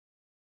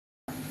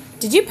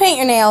Did you paint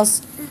your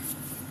nails?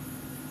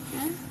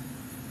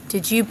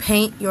 Did you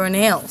paint your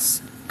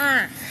nails?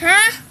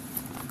 Uh-huh.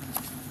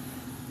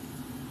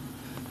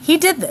 He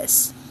did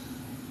this.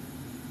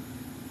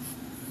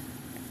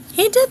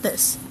 He did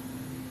this.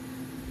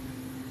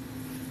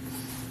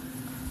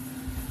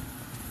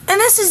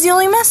 And this is the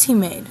only mess he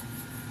made.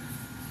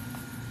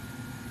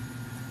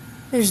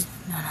 There's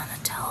none on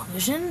the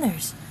television.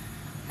 There's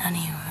none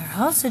anywhere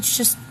else. It's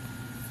just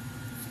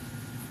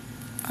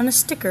on a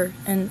sticker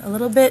and a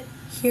little bit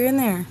here and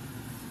there.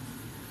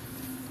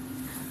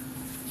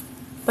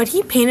 But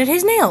he painted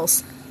his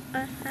nails.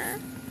 Uh-huh.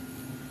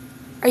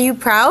 Are you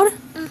proud?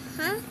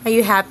 Uh-huh. Are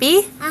you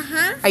happy?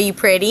 Uh-huh. Are you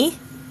pretty?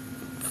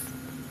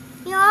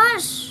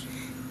 Yes.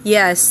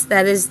 Yes,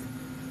 that is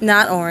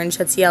not orange.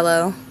 That's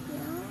yellow.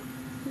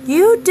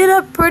 You did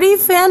a pretty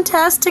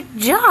fantastic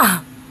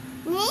job.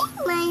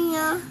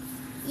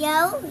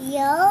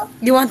 Yellow.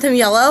 You want them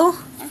yellow?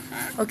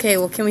 Okay,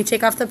 well, can we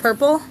take off the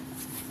purple?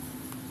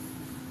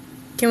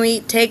 Can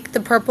we take the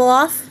purple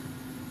off?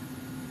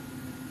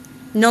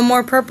 No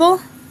more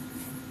purple?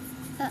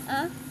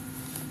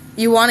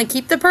 You want to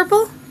keep the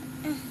purple?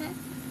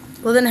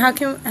 Well, then how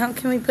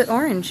can we put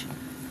orange?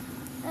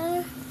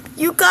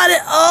 You got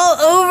it all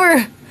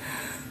over.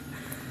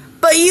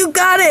 But you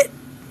got it.